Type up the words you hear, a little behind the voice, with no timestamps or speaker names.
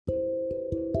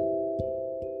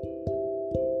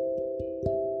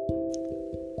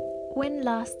When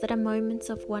last did a moment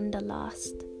of wonder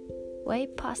last? Way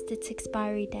past its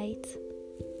expiry date.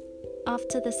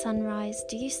 After the sunrise,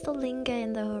 do you still linger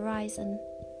in the horizon?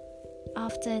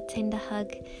 After a tender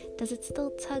hug, does it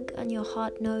still tug on your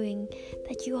heart knowing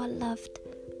that you are loved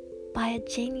by a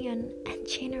genuine and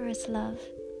generous love?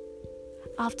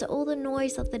 After all the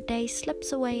noise of the day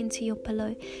slips away into your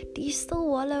pillow, do you still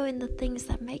wallow in the things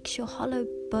that makes your hollow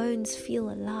bones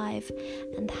feel alive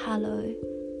and hollow?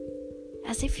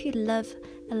 As if you live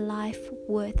a life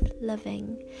worth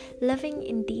living, living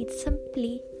indeed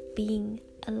simply being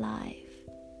alive.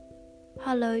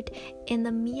 Hollowed in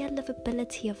the mere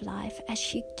livability of life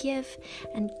as you give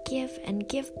and give and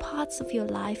give parts of your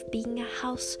life, being a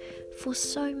house for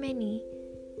so many,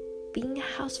 being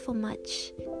a house for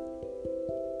much.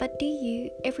 But do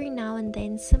you every now and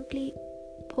then simply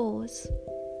pause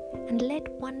and let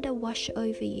wonder wash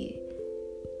over you,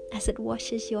 as it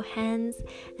washes your hands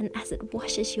and as it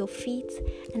washes your feet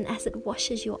and as it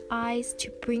washes your eyes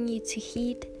to bring you to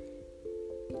heed?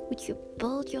 Would you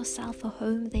build yourself a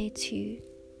home there too,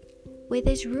 where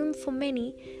there's room for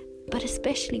many, but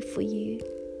especially for you?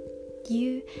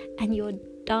 You and your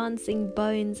dancing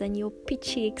bones and your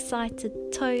pitchy excited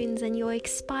tones and your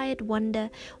expired wonder,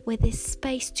 where there's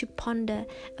space to ponder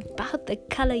about the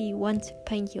color you want to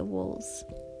paint your walls.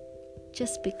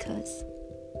 Just because.